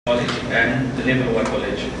College and the Naval War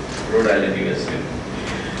College, Rhode Island, USA.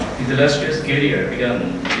 His illustrious career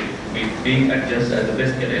began with being adjudged as the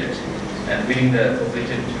best cadet and winning the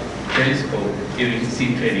coveted telescope during his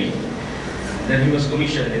sea training. Then he was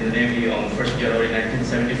commissioned in the Navy on 1st January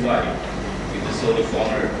 1975 with the Sword of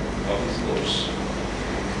Honor of his course.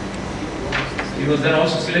 He was then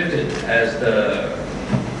also selected as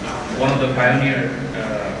one of the pioneer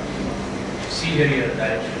Sea Harrier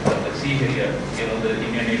directors of the Sea Harrier, the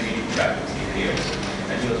Indian Navy traffic Sea Harriers.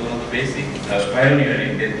 And he was one of the basic pioneer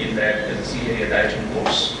in that Sea Harrier direction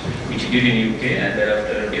course, which he did in UK, and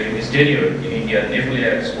thereafter during his tenure in India, Naval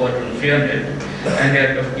Air Squadron 300 and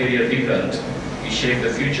Aircraft Carrier Vikrant, he shaped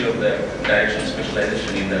the future of the direction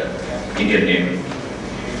specialization in the Indian Navy.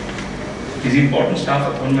 His important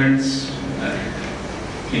staff appointments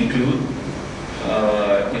include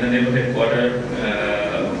in the Naval Headquarters,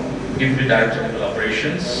 Deputy Director of Naval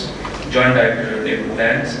Operations, Joint Director of Naval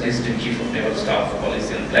Plans, Assistant Chief of Naval Staff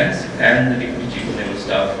Policy and Plans, and the Deputy Chief of Naval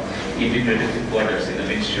Staff Integrated Headquarters in the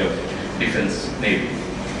Ministry of Defense Navy.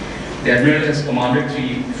 The Admiral has commanded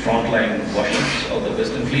 3 frontline portions of the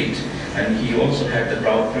Western Fleet, and he also had the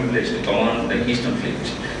proud privilege to command the Eastern Fleet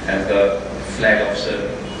as the flag officer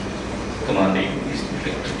commanding Eastern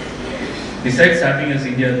Fleet. Besides serving as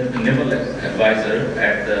Indian Naval Advisor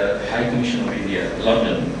at the High Commission of India,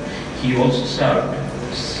 London, he also served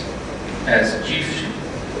as Chief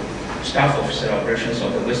Staff Officer Operations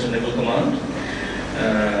of the Western Naval Command,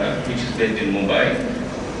 which is based in Mumbai,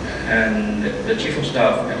 and the Chief of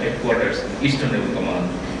Staff at Headquarters, Eastern Naval Command,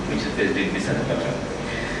 which is based in Visakhapatnam.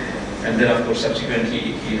 And then, of course,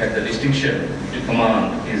 subsequently, he had the distinction to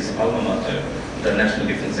command his alma mater, the National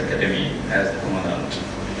Defense Academy, as the Commandant.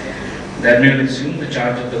 The Admiral assumed the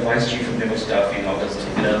charge of the Vice Chief of Naval Staff in August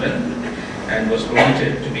 11 and was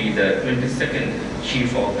promoted to be the 22nd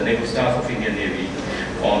Chief of the Naval Staff of Indian Navy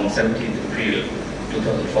on 17th April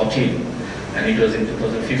 2014. And it was in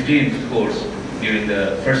 2015, of course, during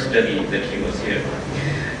the first study that he was here.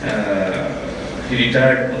 He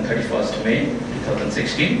retired on 31st May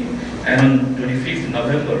 2016, and on 25th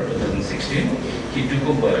November 2016, he took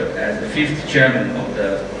over as the 5th Chairman of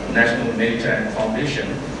the National Maritime Foundation,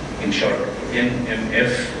 in short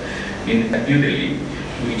NMF, in New Delhi,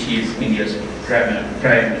 which is India's prime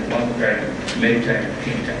maritime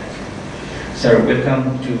think tank. Sir,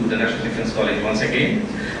 welcome to the National Defense College once again,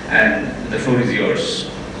 and the floor is yours.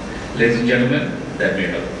 Ladies and gentlemen, the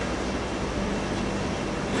Admiral.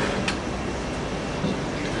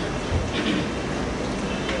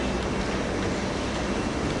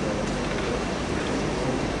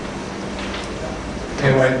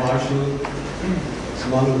 Air Vice Marshal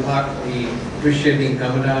Samanul Haq, the Officiating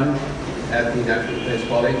Commandant at the National Defense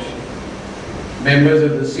College, members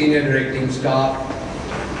of the Senior Directing Staff,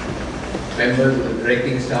 members of the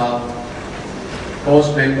Directing Staff,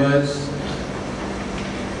 host members,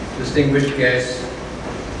 distinguished guests,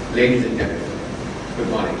 ladies and gentlemen, good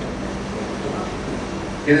morning.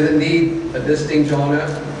 It is indeed a distinct honor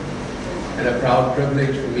and a proud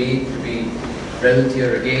privilege for me to be present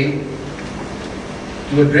here again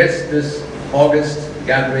to address this August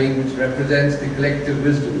gathering, which represents the collective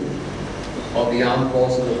wisdom of the armed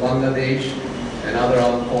forces of Bangladesh and other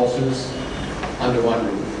armed forces under one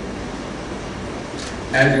roof.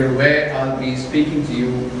 As you're aware, I'll be speaking to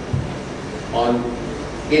you on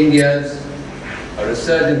India's a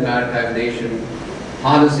resurgent maritime nation,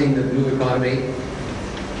 harnessing the blue economy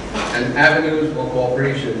and avenues for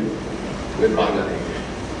cooperation with Bangladesh.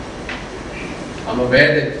 I'm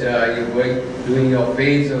aware that you're doing your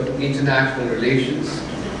phase of international relations,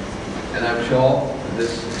 and I'm sure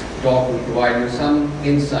this talk will provide you some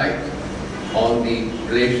insight on the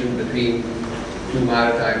relation between two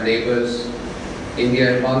maritime neighbors,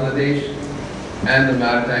 India and Bangladesh, and the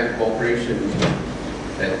maritime cooperation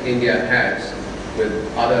that India has with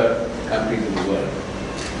other countries in the world.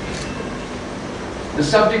 The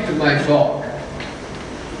subject of my talk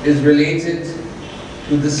is related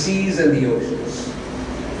to the seas and the oceans.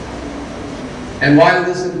 And while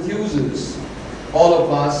this enthuses all of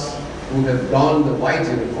us who have donned the white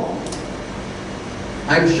uniform,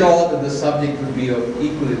 I'm sure that the subject will be of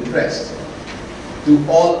equal interest to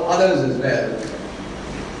all others as well,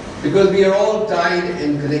 because we are all tied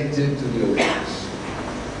and connected to the oceans.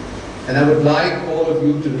 And I would like all of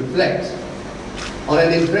you to reflect on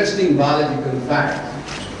an interesting biological fact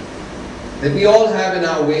that we all have in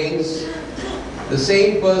our veins the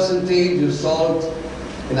same percentage of salt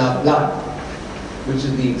in our blood, which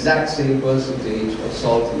is the exact same percentage of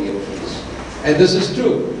salt in the oceans. And this is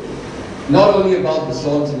true, not only about the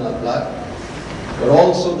salt in our blood, but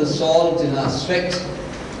also the salt in our sweat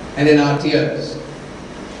and in our tears.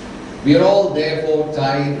 We are all therefore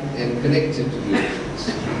tied and connected to the oceans.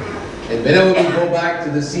 And whenever we go back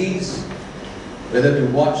to the seas, whether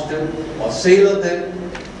to watch them or sail on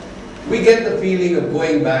them, we get the feeling of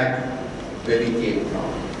going back where we came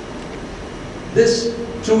from. This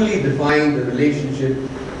truly defined the relationship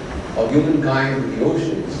of humankind with the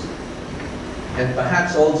oceans, and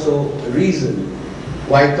perhaps also the reason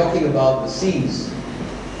why talking about the seas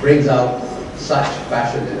brings out such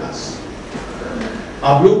passion in us.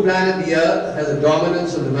 Our blue planet, the Earth, has a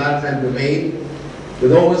dominance of the maritime domain,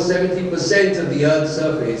 with over 70% of the Earth's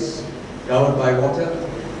surface covered by water,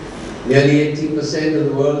 nearly 80% of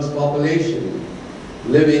the world's population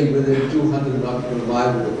living within 200 nautical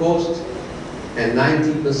miles of the coast, and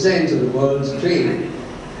 90% of the world's trade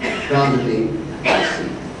transiting by sea.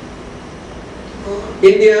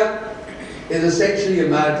 India is essentially a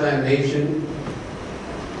maritime nation,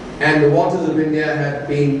 and the waters of India have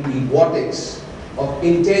been the vortex of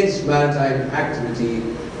intense maritime activity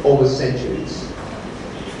over centuries.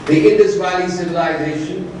 The Indus Valley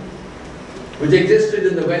civilization, which existed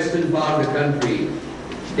in the western part of the country,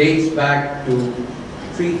 dates back to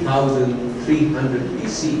 3300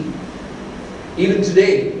 BC. Even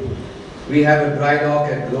today, we have a dry dock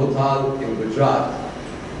at Lothal in Gujarat,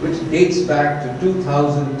 which dates back to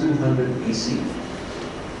 2200 BC.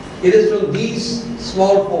 It is from these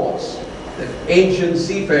small ports that ancient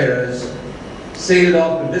seafarers sailed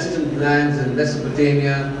off to distant lands in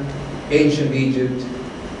Mesopotamia, ancient Egypt,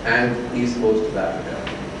 and east coast of Africa.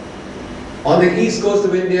 On the east coast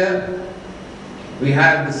of India, we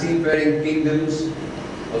have the seafaring kingdoms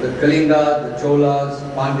of the Kalingas, the Cholas,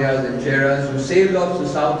 Pandyas, and Cheras, who sailed off to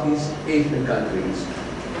Southeast Asian countries.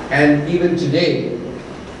 And even today,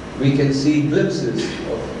 we can see glimpses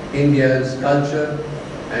of India's culture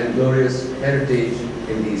and glorious heritage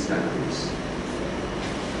in these countries.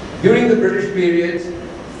 During the British period,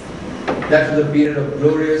 that was a period of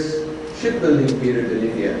glorious shipbuilding period in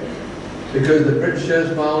India, because the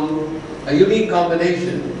Britishers found a unique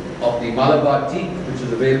combination of the Malabar teak, which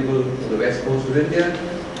is available on the west coast of India,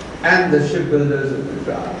 and the shipbuilders of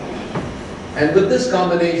Gujarat. And with this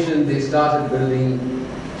combination, they started building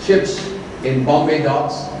ships in Bombay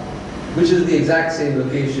docks, which is the exact same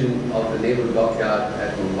location of the naval dockyard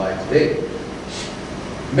at Mumbai today.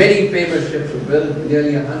 Many famous ships were built,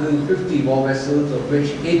 nearly 150 war vessels, of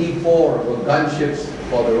which 84 were gunships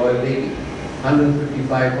for the Royal Navy,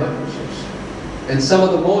 155 merchant ships. And some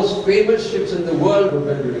of the most famous ships in the world were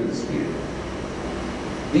built during this period.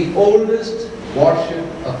 The oldest warship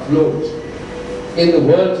afloat in the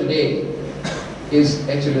world today is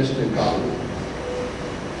HMS Trincomalee,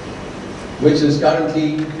 which is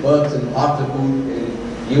currently berthed in Hartlepool in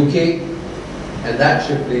UK, and that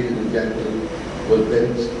ship, ladies and gentlemen, was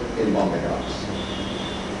built in Bombay docks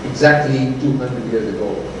exactly 200 years ago,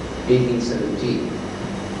 1817.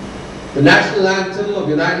 The national anthem of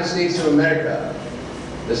the United States of America,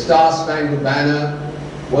 the Star Spangled Banner,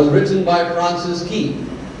 was written by Francis Key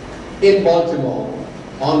in Baltimore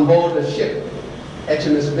on board a ship,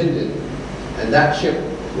 HMS Minden, and that ship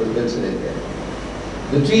was built in India.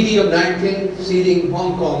 The Treaty of Nanking, ceding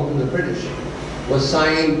Hong Kong to the British, was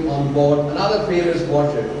signed on board another famous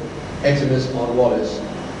warship, HMS Cornwallis,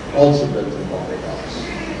 also built in Bombay docks.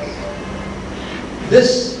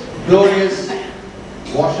 This glorious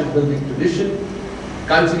warship building tradition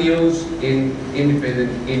continues in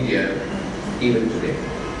independent India even today.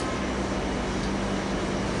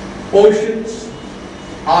 Oceans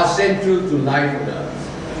are central to life on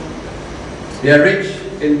Earth. They are rich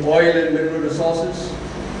in oil and mineral resources.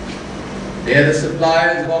 They are the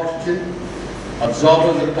suppliers of oxygen,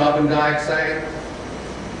 absorbers of carbon dioxide,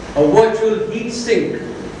 a virtual heat sink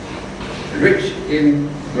rich in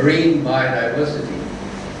marine biodiversity,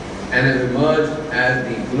 and has emerged as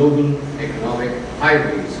the global economic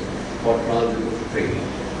highways for transit trade.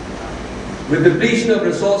 With depletion of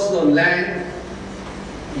resources on land,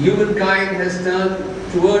 humankind has turned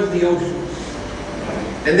towards the oceans.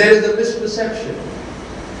 And there is a misperception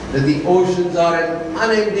that the oceans are an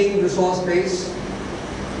unending resource base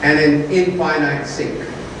and an infinite sink.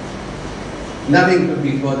 Nothing could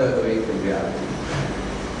be further away from reality.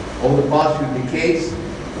 Over the past few decades,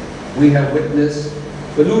 we have witnessed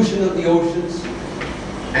pollution of the oceans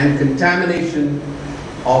and contamination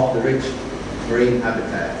of the rich marine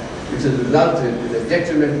habitat, which has resulted in a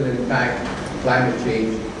detrimental impact of climate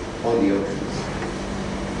change on the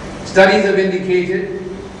oceans. Studies have indicated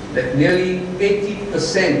that nearly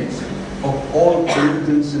 80% of all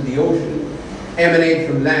pollutants in the ocean emanate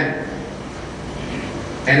from land.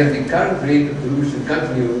 And if the current rate of pollution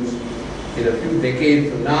continues, in a few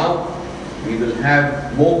decades from now, we will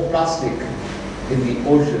have more plastic in the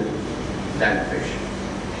ocean than fish.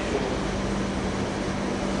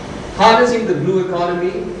 Harnessing the blue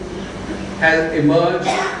economy has emerged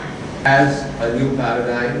as a new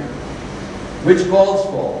paradigm which calls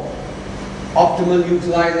for optimal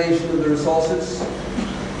utilization of the resources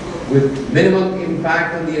with minimum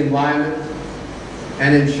impact on the environment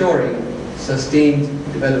and ensuring sustained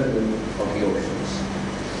development of the oceans.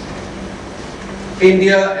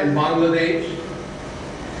 India and Bangladesh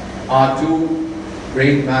are two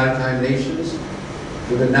great maritime nations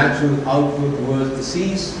with a natural outlook towards the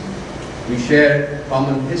seas. We share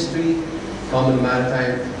common history, common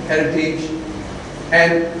maritime heritage,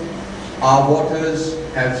 and our waters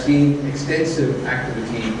have seen extensive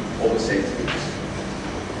activity over centuries.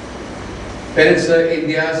 Peninsula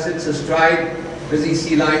India sits astride busy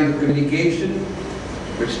sea lines of communication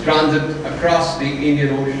which transit across the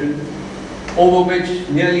Indian Ocean, over which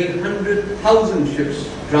nearly 100,000 ships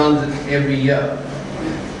transit every year,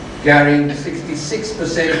 carrying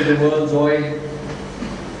 66% of the world's oil,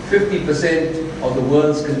 50% of the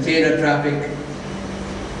world's container traffic,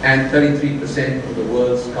 and 33% of the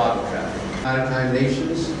world's cargo traffic. Maritime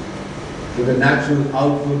nations with a natural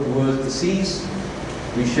outlook towards the seas,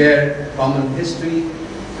 we share common history,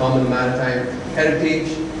 common maritime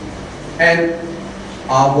heritage, and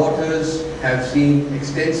our waters have seen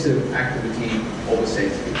extensive activity over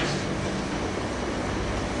centuries.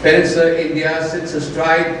 Peninsula India sits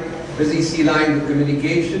astride busy sea lines of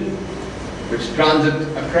communication which transit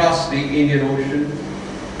across the Indian Ocean,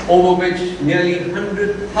 over which nearly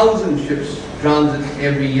 100,000 ships transit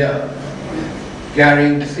every year,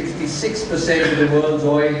 carrying 66% of the world's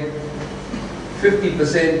oil,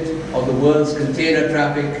 50% of the world's container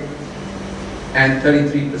traffic, and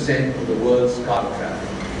 33% of the world's cargo traffic.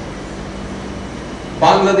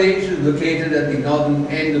 Bangladesh is located at the northern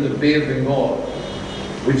end of the Bay of Bengal,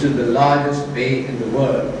 which is the largest bay in the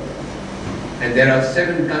world. And there are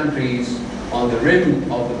 7 countries on the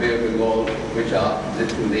rim of the Bay of Bengal which are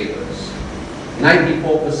literal neighbors.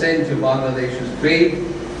 94% of Bangladesh's trade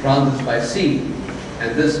transits by sea,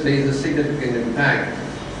 and this plays a significant impact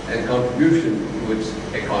and contribution to its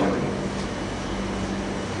economy.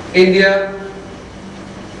 India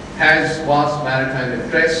has vast maritime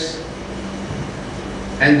interests,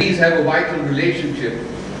 and these have a vital relationship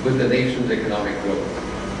with the nation's economic growth.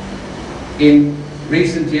 In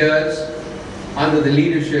recent years, under the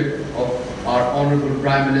leadership of our Honorable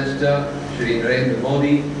Prime Minister, Shri Narendra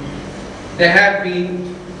Modi, there have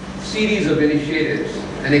been a series of initiatives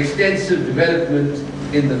and extensive development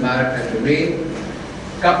in the maritime domain,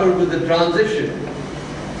 coupled with the transition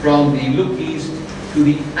from the Look East to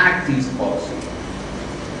the Act East policy.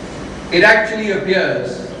 It actually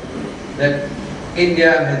appears that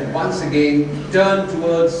India has once again turned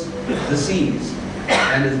towards the seas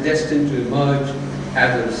and is destined to emerge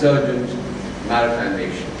as a resurgent maritime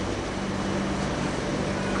nation.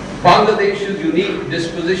 Bangladesh's unique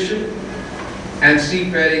disposition and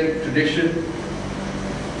seafaring tradition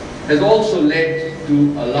has also led to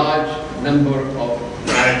a large number of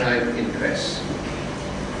maritime interests.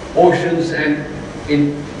 Oceans and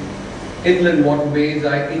inland waterways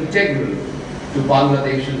are integral to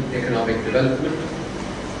Bangladesh's economic development,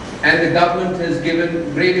 and the government has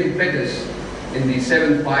given great impetus in the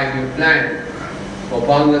 7th five-year plan for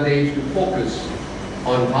Bangladesh to focus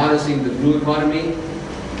on harnessing the blue economy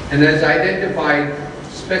and has identified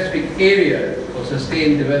specific areas for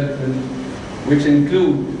sustained development which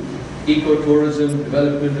include ecotourism,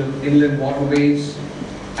 development of inland waterways,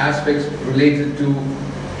 aspects related to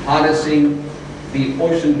harnessing the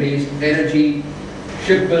ocean-based energy,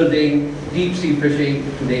 shipbuilding, deep-sea fishing,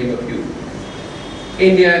 to name a few.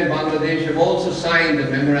 India and Bangladesh have also signed a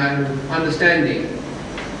memorandum of understanding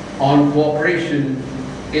on cooperation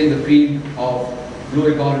in the field of blue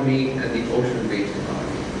economy and the ocean-based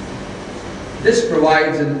economy. This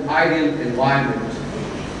provides an ideal environment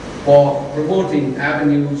for promoting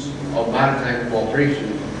avenues of maritime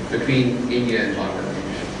cooperation between India and Bangladesh.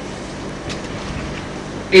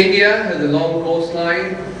 India has a long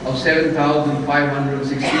coastline of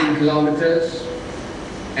 7,516 kilometers,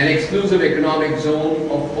 an exclusive economic zone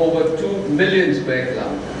of over 2 million square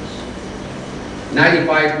kilometers.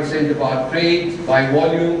 95% of our trade by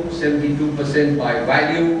volume, 72% by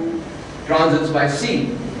value, transits by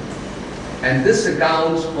sea. And this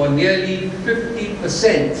accounts for nearly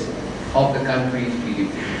 50% of the country's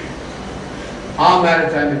GDP. Our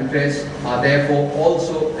maritime interests are therefore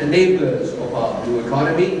also enablers of our blue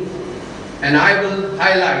economy, and I will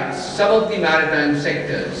highlight some of the maritime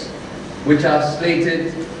sectors which are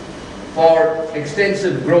slated for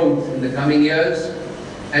extensive growth in the coming years,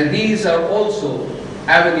 and these are also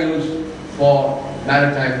avenues for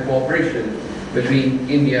maritime cooperation between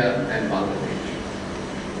India and Bangladesh.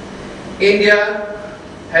 India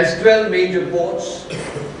has 12 major ports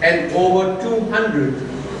and over 200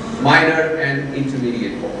 minor and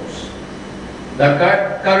intermediate ports. The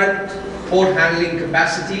current port handling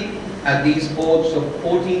capacity at these ports of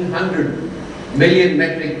 1,400 million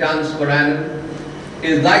metric tons per annum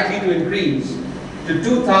is likely to increase to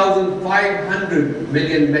 2,500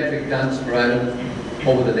 million metric tons per annum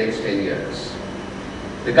over the next 10 years.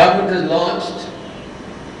 The government has launched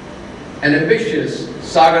an ambitious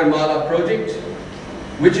Sagarmala project,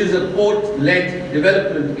 which is a port-led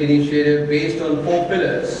development initiative based on 4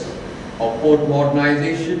 pillars of port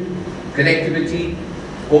modernization, connectivity,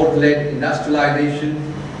 port-led industrialization,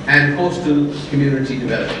 and coastal community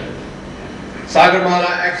development. Sagarmala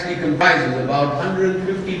actually comprises about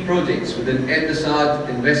 150 projects with an envisaged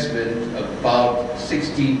investment of about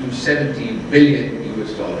 60 to 70 billion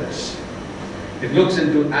US dollars. It looks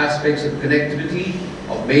into aspects of connectivity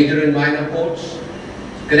of major and minor ports,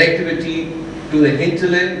 connectivity to the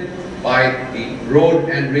hinterland by the road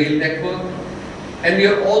and rail network, and we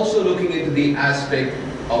are also looking into the aspect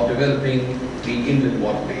of developing the inland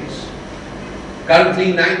waterways.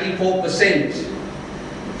 Currently, 94%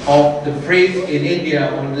 of the freight in India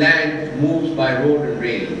on land moves by road and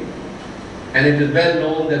rail. And it is well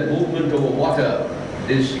known that movement over water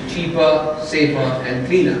is cheaper, safer and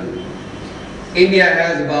cleaner. India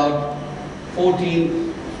has about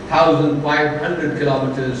 14,500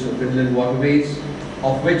 kilometers of inland waterways,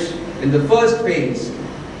 of which in the first phase,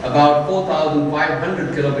 about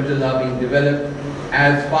 4,500 kilometers are being developed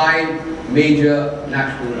as 5 major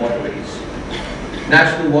national waterways.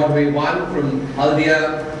 National Waterway 1 from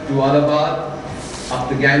Haldia to Allahabad up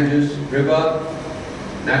the Ganges River,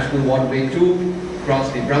 National Waterway 2 across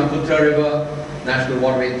the Brahmaputra River, National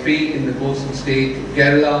Waterway 3 in the coastal state of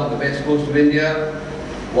Kerala on the west coast of India,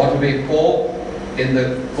 Waterway 4 in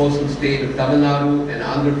the coastal state of Tamil Nadu and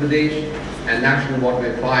Andhra Pradesh, and National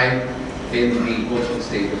Waterway 5 in the coastal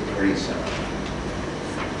state of Orissa.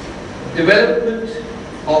 Development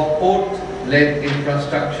of port-led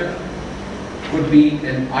infrastructure would be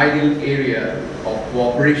an ideal area of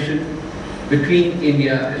cooperation between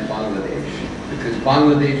India and Bangladesh, because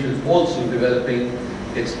Bangladesh is also developing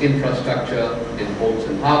its infrastructure in ports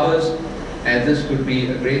and harbors, and this could be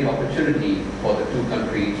a great opportunity for the two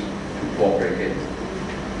countries to cooperate in.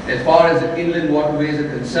 As far as the inland waterways are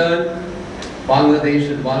concerned, Bangladesh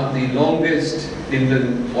is one of the longest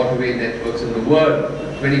inland waterway networks in the world,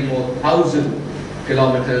 24,000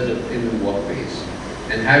 kilometers of inland waterways.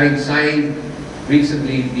 And having signed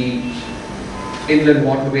recently the Inland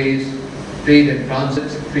Waterways Trade and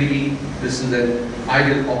Transit Treaty, this is an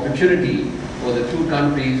ideal opportunity for the two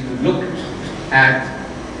countries to look at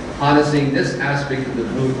harnessing this aspect of the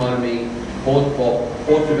blue economy, both for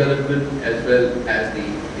port development as well as the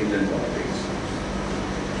inland waterways.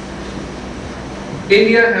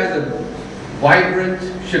 India has a vibrant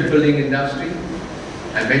shipbuilding industry.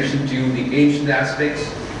 I mentioned to you the ancient aspects,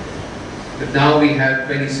 but now we have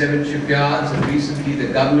 27 shipyards, and recently the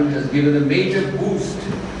government has given a major boost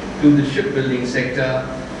to the shipbuilding sector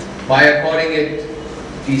by according it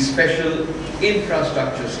the special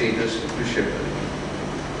infrastructure status to shipbuilding.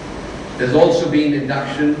 There's also been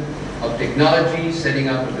induction of technology, setting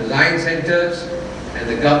up of design centers, and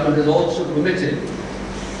the government has also permitted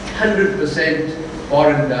 100%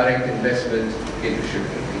 foreign direct investment into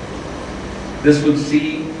shipbuilding. This will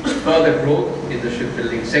see further growth in the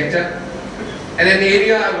shipbuilding sector. And an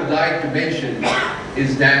area I would like to mention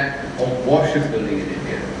is that of warship building in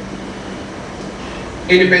India.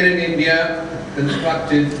 Independent India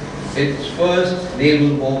constructed its first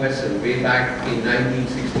naval war vessel way back in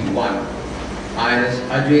 1961, INS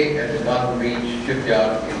Ajay at the Garden Beach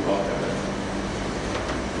shipyard in Kolkata.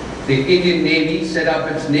 The Indian Navy set up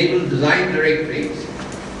its Naval Design Directorate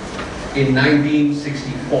in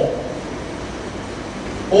 1964.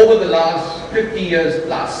 Over the last 50 years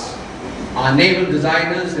plus, our naval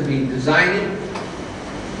designers have been designing,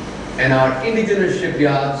 and our indigenous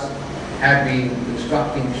shipyards have been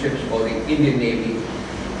constructing ships for the Indian Navy,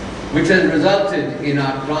 which has resulted in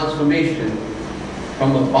our transformation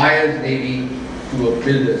from a buyer's navy to a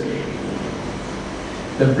builder's navy.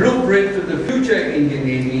 The blueprint of the future Indian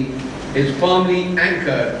Navy is firmly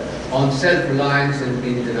anchored on self-reliance and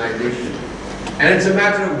indigenization. And it's a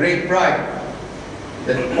matter of great pride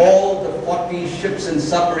that all the 40 ships and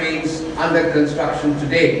submarines under construction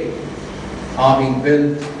today are being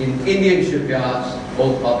built in Indian shipyards,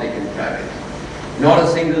 both public and private. Not a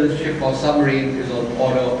single ship or submarine is on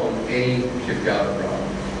order on any shipyard abroad.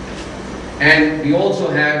 And we also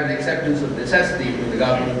have an acceptance of necessity from the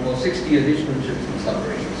government for 60 additional ships and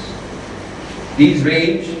submarines. These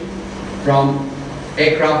range from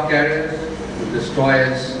aircraft carriers to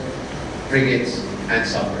destroyers, frigates, and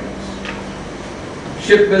submarines.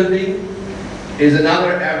 Shipbuilding is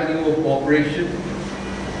another avenue of cooperation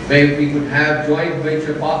where we could have joint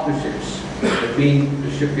venture partnerships between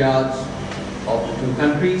the shipyards of the two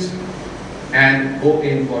countries and go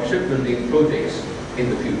in for shipbuilding projects in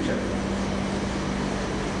the future.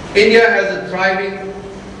 India has a thriving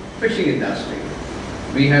fishing industry.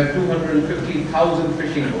 We have 250,000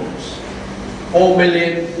 fishing boats, 4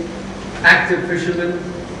 million active fishermen,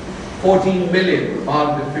 14 million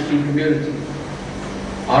part of the fishing community.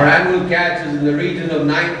 Our annual catch is in the region of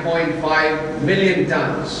 9.5 million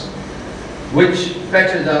tons, which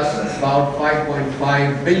fetches us about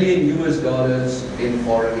 5.5 billion US dollars in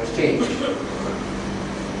foreign exchange.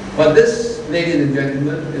 But this, ladies and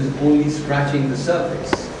gentlemen, is only scratching the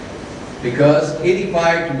surface, because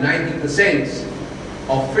 85 to 90%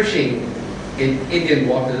 of fishing in Indian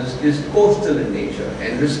waters is coastal in nature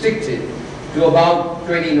and restricted to about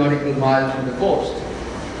 20 nautical miles from the coast,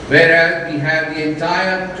 whereas we have the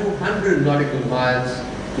entire 200 nautical miles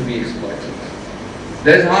to be exploited.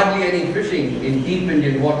 There is hardly any fishing in deep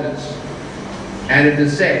Indian waters, and it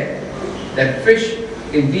is said that fish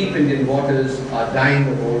in deep Indian waters are dying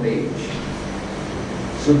of old age.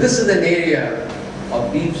 So this is an area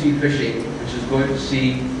of deep sea fishing which is going to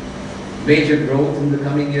see major growth in the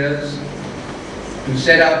coming years. To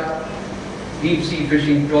set up deep sea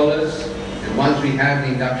fishing trawlers, and once we have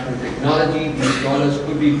the induction of technology, these trawlers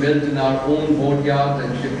could be built in our own boatyards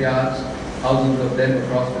and shipyards, thousands of them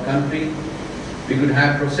across the country. We could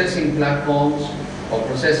have processing platforms for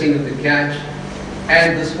processing of the catch,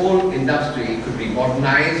 and this whole industry could be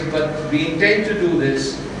modernized, but we intend to do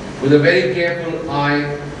this with a very careful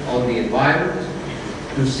eye on the environment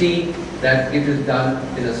to see that it is done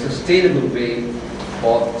in a sustainable way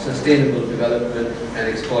for sustainable development and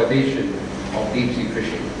exploitation of deep sea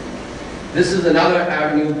fishing. This is another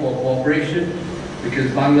avenue for cooperation,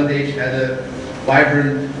 because Bangladesh has a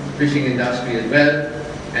vibrant fishing industry as well,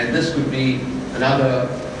 and this could be another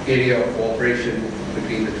area of cooperation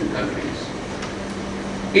between the two countries.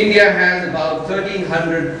 India has about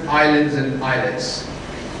 1,300 islands and islets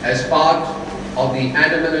as part of the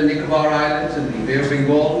Andaman and Nicobar Islands in the Bay of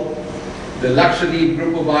Bengal, the Lakshadweep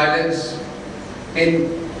group of islands in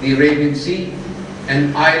the Arabian Sea,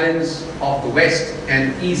 and islands of the west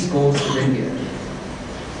and east coast of India.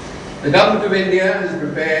 The government of India has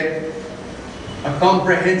prepared a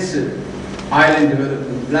comprehensive island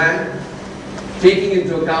development plan, taking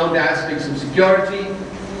into account aspects of security,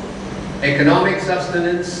 economic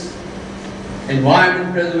sustenance,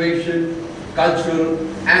 environment preservation, cultural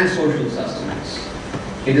and social sustenance.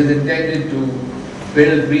 It is intended to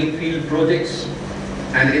build greenfield projects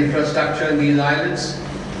and infrastructure in these islands,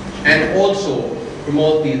 and also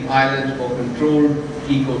promote these islands for controlled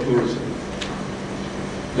ecotourism.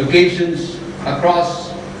 Locations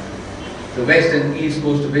across the west and east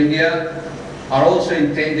coast of India are also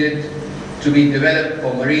intended to be developed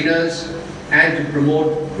for marinas and to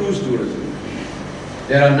promote cruise tourism.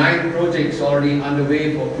 There are 9 projects already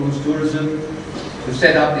underway for cruise tourism to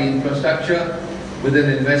set up the infrastructure with an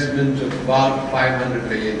investment of about $500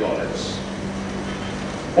 million.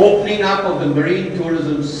 Opening up of the marine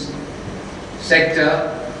tourism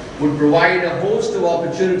sector would provide a host of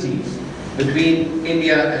opportunities between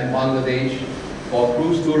India and Bangladesh for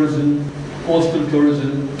cruise tourism, coastal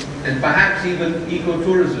tourism, and perhaps even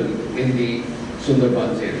ecotourism in the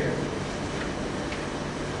Sundarbans area.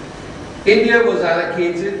 India was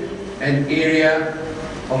allocated an area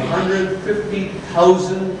of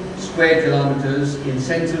 150,000 square kilometers in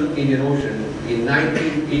central Indian Ocean in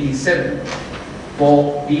 1987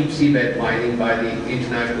 for deep seabed mining by the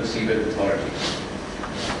International Seabed Authority.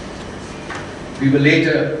 We were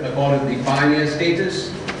later accorded the pioneer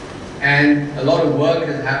status, and a lot of work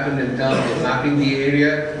has happened in terms of mapping the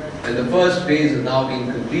area, and the first phase is now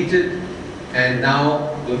being completed, and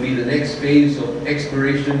now will be the next phase of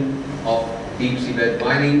exploration of deep seabed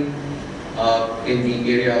mining in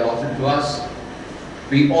the area allotted to us.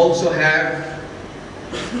 We also have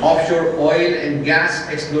offshore oil and gas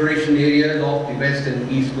exploration areas off the west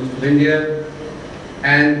and east coast of India,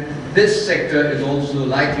 and this sector is also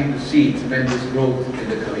likely to see tremendous growth in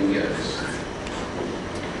the coming years.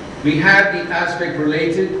 We have the aspect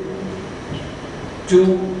related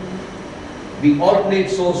to the alternate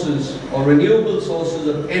sources or renewable sources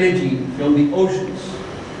of energy from the oceans.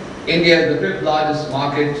 India is the 5th largest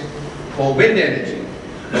market for wind energy,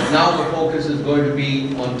 but now the focus is going to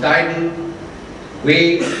be on tidal,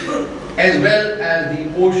 wave, as well as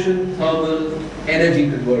the ocean thermal energy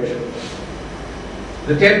conversion.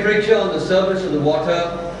 The temperature on the surface of the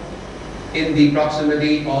water in the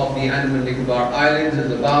proximity of the Andaman and Nicobar Islands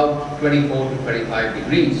is about 24 to 25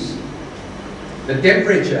 degrees. The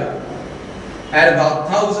temperature at about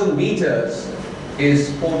 1,000 meters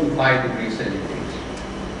is 4 to 5 degrees centigrade.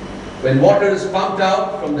 When water is pumped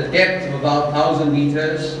out from the depth of about 1,000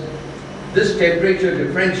 meters, this temperature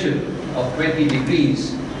differential of 20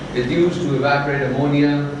 degrees is used to evaporate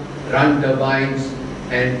ammonia, run turbines,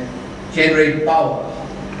 and generate power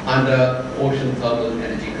under ocean thermal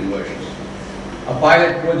energy conversions. A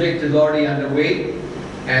pilot project is already underway,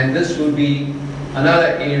 and this will be another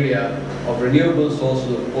area of renewable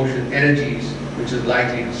sources of ocean energies which is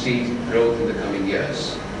likely to see growth in the coming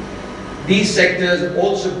years. These sectors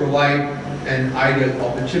also provide an ideal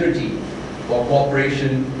opportunity for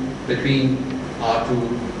cooperation between our two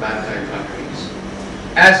maritime countries.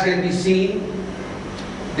 As can be seen,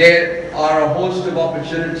 there are a host of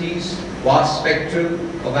opportunities, vast spectrum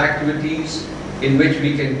of activities in which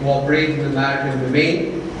we can cooperate in the maritime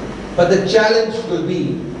domain, but the challenge will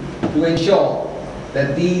be to ensure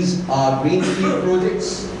that these are greenfield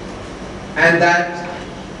projects and that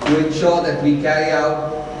to ensure that we carry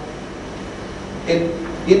out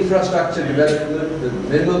infrastructure development with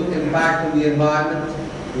minimum impact on the environment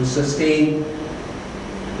to sustain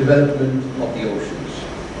development of the oceans.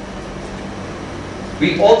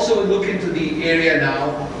 We also look into the area now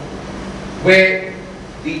where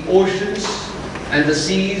the oceans and the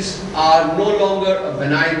seas are no longer a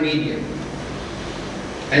benign medium,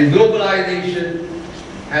 and globalization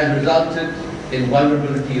has resulted in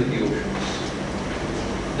vulnerability of the oceans.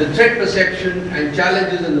 The threat perception and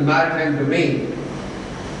challenges in the maritime domain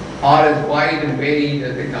are as wide and varied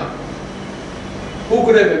as they come. Who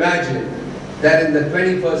could have imagined that in the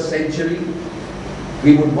 21st century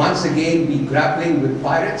we would once again be grappling with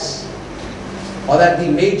pirates, or that the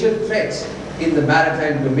major threats in the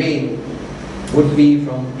maritime domain would be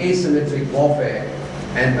from asymmetric warfare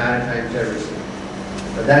and maritime terrorism?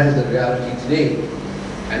 But that is the reality today,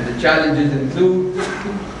 and the challenges include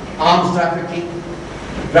arms trafficking,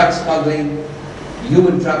 drug smuggling,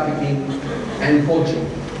 human trafficking, and poaching.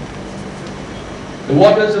 The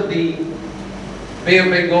waters of the Bay of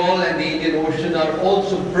Bengal and the Indian Ocean are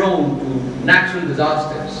also prone to natural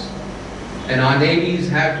disasters, and our navies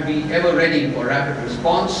have to be ever ready for rapid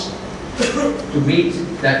response to meet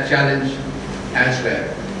that challenge as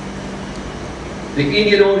well. The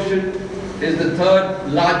Indian Ocean is the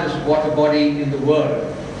third largest water body in the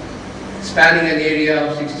world, spanning an area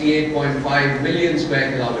of 68.5 million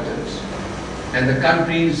square kilometers, and the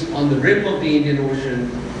countries on the rim of the Indian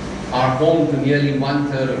Ocean are home to nearly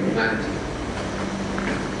 1/3 of humanity.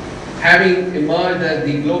 Having emerged as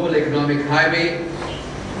the global economic highway,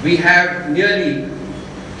 we have nearly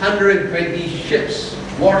 120 ships,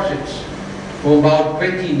 warships, from about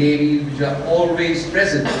 20 navies which are always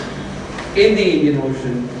present in the Indian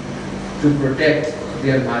Ocean to protect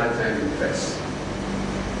their maritime interests.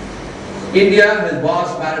 India has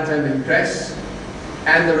vast maritime interests,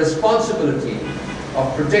 and the responsibility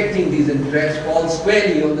of protecting these interests falls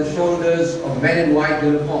squarely on the shoulders of men in white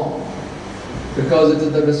uniform, because it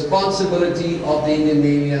is the responsibility of the Indian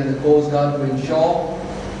Navy and the Coast Guard to ensure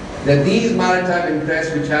that these maritime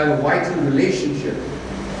interests, which have a vital relationship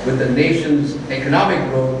with the nation's economic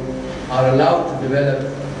growth, are allowed to develop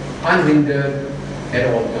unhindered at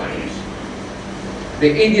all times. The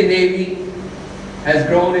Indian Navy has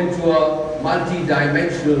grown into a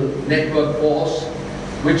multi-dimensional network force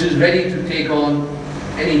which is ready to take on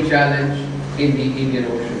any challenge in the Indian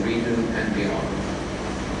Ocean region and beyond.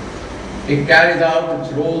 It carries out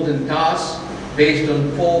its roles and tasks based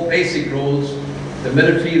on 4 basic roles: the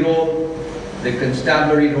military role, the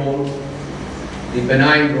constabulary role, the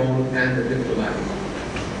benign role, and the diplomatic.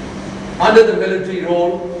 Under the military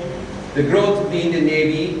role, the growth of the Indian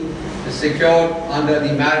Navy is secured under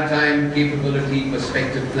the Maritime Capability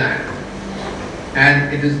Perspective Plan,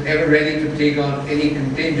 and it is ever ready to take on any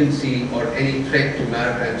contingency or any threat to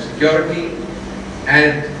maritime security,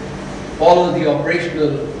 and it follows the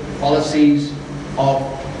operational policies of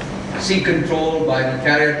sea control by the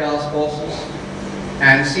carrier task forces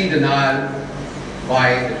and sea denial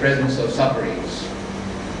by the presence of submarines.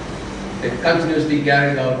 It continuously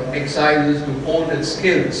carries out exercises to hone its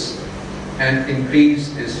skills and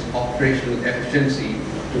increase its operational efficiency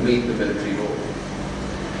to meet the military role.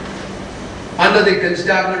 Under the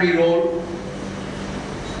constabulary role,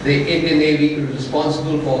 the Indian Navy is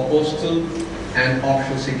responsible for coastal and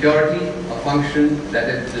offshore security, a function that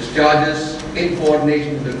it discharges in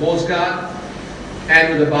coordination with the Coast Guard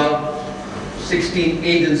and with about 16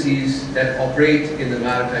 agencies that operate in the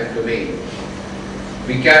maritime domain.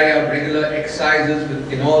 We carry out regular exercises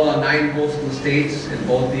in all our 9 coastal states and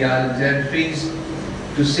both the island territories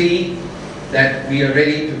to see that we are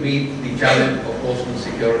ready to meet the challenge of coastal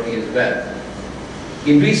security as well.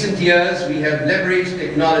 In recent years, we have leveraged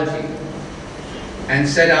technology and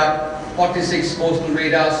set up 46 coastal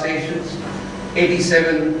radar stations,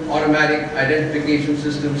 87 automatic identification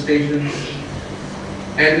system stations,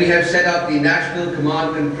 and we have set up the National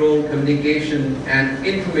Command Control Communication and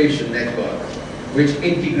Information Network, which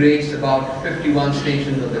integrates about 51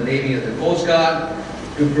 stations of the Navy and the Coast Guard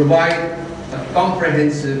to provide a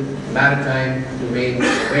comprehensive maritime domain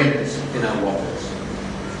awareness in our waters.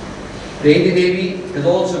 The Indian Navy has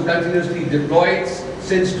also continuously deployed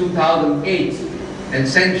since 2008 and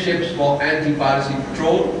sent ships for anti-piracy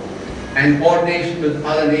patrol and coordination with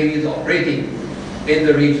other navies operating in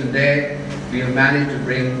the region there. We have managed to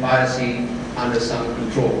bring piracy under some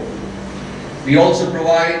control. We also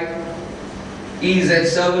provide EEZ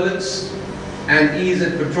surveillance and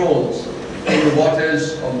EEZ patrols in the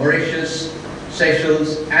waters of Mauritius,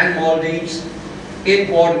 Seychelles and Maldives in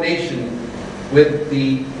coordination with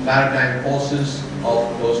the maritime forces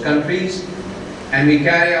of those countries, and we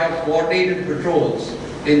carry out coordinated patrols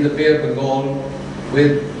in the Bay of Bengal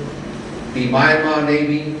with the Myanmar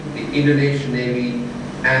Navy, the Indonesian Navy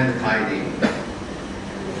and the Thai Navy.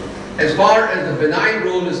 As far as the benign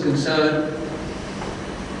role is concerned,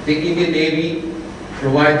 the Indian Navy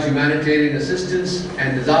provides humanitarian assistance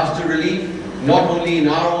and disaster relief, not only in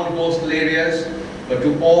our own coastal areas, but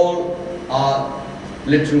to all our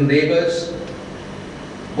littoral neighbors,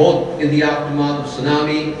 both in the aftermath of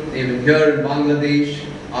tsunami, even here in Bangladesh,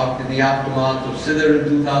 after the aftermath of Sidr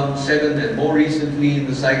in 2007, and more recently in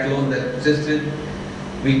the cyclone that persisted.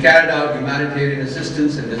 We carried out humanitarian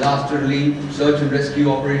assistance and disaster relief, search and rescue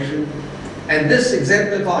operation, and this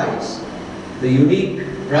exemplifies the unique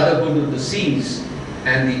brotherhood of the seas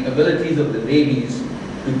and the abilities of the navies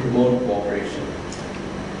to promote cooperation.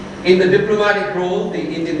 In the diplomatic role, the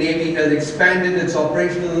Indian Navy has expanded its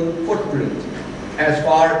operational footprint as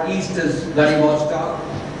far east as Vladivostok,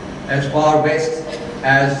 as far west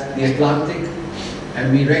as the Atlantic,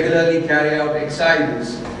 and we regularly carry out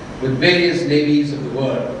exercises with various navies of the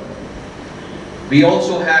world. We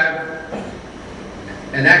also have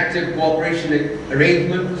an active cooperation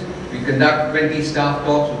arrangement. We conduct 20 staff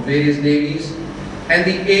talks with various navies, and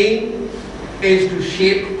the aim is to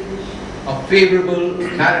shape a favorable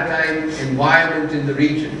maritime environment in the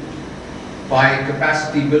region by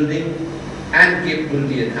capacity building and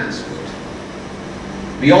capability enhancement.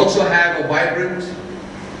 We also have a vibrant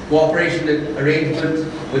cooperation arrangement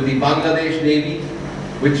with the Bangladesh Navy,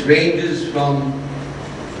 which ranges from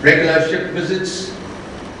regular ship visits,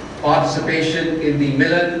 participation in the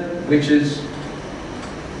Milan, which is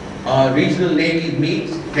a regional navy meet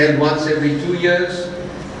held once every 2 years.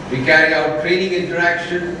 We carry out training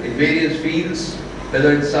interaction in various fields,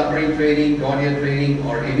 whether it's submarine training, Dornier training,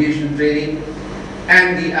 or aviation training,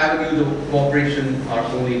 and the avenues of cooperation are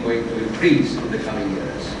only going to increase in the coming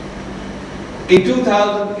years. In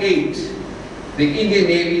 2008, the Indian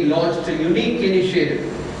Navy launched a unique initiative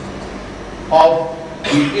of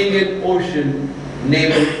the Indian Ocean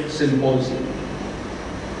Naval Symposium,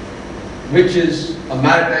 which is a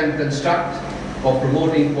maritime construct for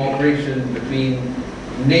promoting cooperation between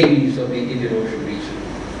navies of the Indian Ocean region.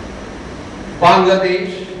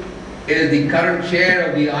 Bangladesh is the current chair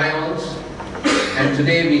of the IONS, and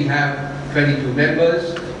today we have 22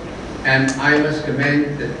 members, and I must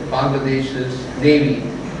commend that Bangladesh's Navy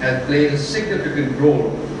has played a significant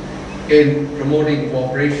role in promoting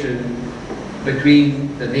cooperation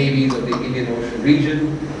between the navies of the Indian Ocean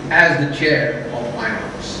region as the chair of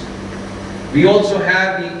IONS. We also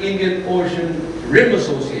have the Indian Ocean Rim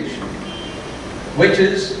Association, which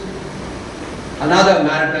is another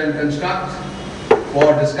maritime construct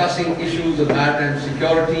for discussing issues of maritime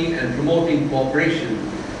security and promoting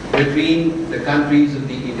cooperation between the countries of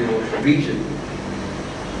the Indian Ocean region.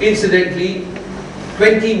 Incidentally,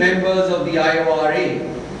 20 members of the IORA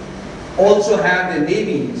also have their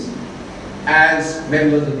navies as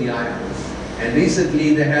members of the IONS. And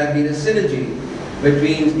recently there has been a synergy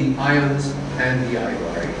between the IONS and the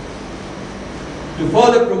IORA. To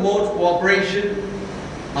further promote cooperation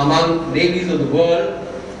among navies of the world,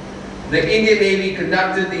 the Indian Navy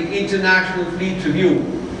conducted the International Fleet Review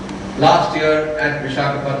last year at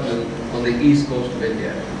Visakhapatnam on the east coast of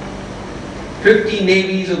India. 50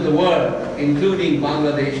 navies of the world, including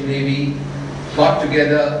Bangladesh Navy, got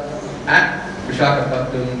together at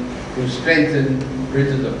Visakhapatnam to strengthen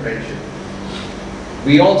bridges of friendship.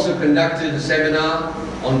 We also conducted a seminar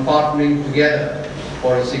on partnering together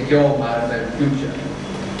for a secure maritime future.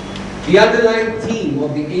 The underlying theme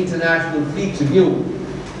of the International Fleet Review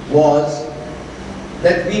was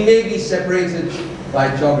that we may be separated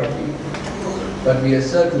by geography, but we are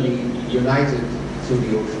certainly united through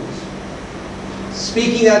the oceans.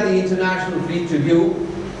 Speaking at the International Fleet Review,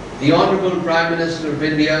 the Honorable Prime Minister of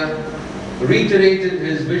India reiterated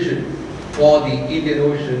his vision for the Indian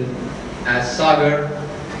Ocean as Sagar,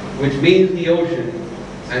 which means the ocean,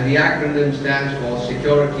 and the acronym stands for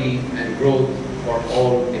security and growth for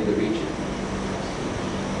all in the region.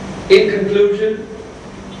 In conclusion,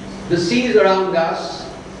 the seas around us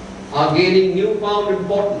are gaining newfound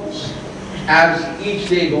importance as each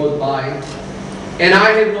day goes by, and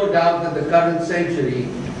I have no doubt that the current century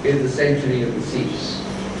is the century of the seas.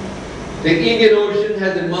 The Indian Ocean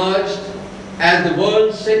has emerged as the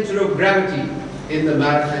world's center of gravity in the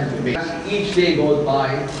maritime domain. As each day goes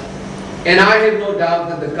by, and I have no doubt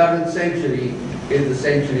that the current century is the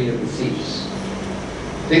century of the seas.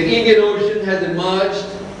 The Indian Ocean has emerged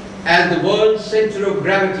as the world's center of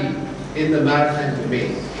gravity in the maritime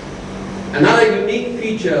domain. Another unique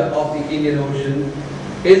feature of the Indian Ocean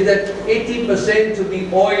is that 80% of the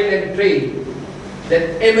oil and trade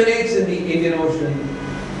that emanates in the Indian Ocean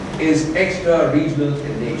is extra-regional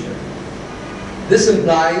in nature. This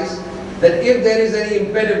implies that if there is any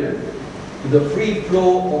impediment to the free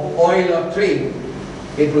flow of oil or trade,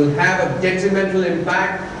 it will have a detrimental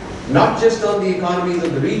impact not just on the economies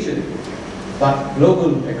of the region, but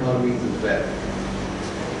global economies as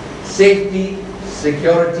well. Safety,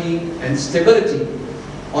 security, and stability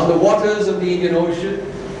on the waters of the Indian Ocean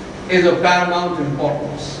is of paramount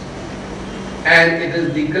importance, and it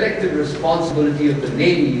is the collective responsibility of the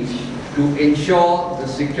navies to ensure the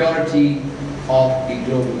security of the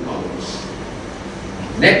global economies.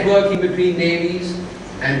 Networking between navies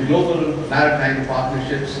and global maritime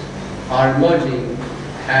partnerships are emerging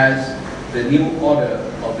as the new order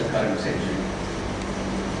of the current century.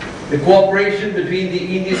 The cooperation between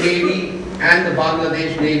the Indian Navy and the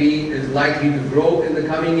Bangladesh Navy is likely to grow in the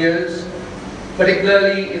coming years,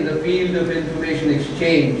 particularly in the field of information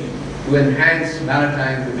exchange to enhance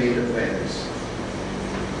maritime domain awareness.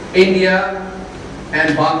 India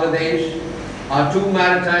and Bangladesh are two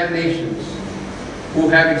maritime nations who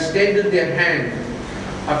have extended their hand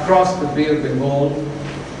across the Bay of Bengal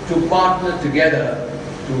to partner together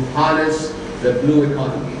to harness the blue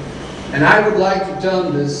economy. And I would like to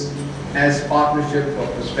term this as partnership for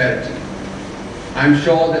prosperity. I'm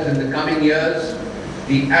sure that in the coming years,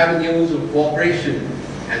 the avenues of cooperation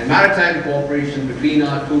and maritime cooperation between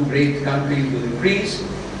our two great countries will increase,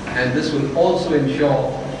 and this will also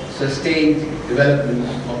ensure sustained development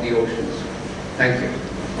of the oceans. Thank you.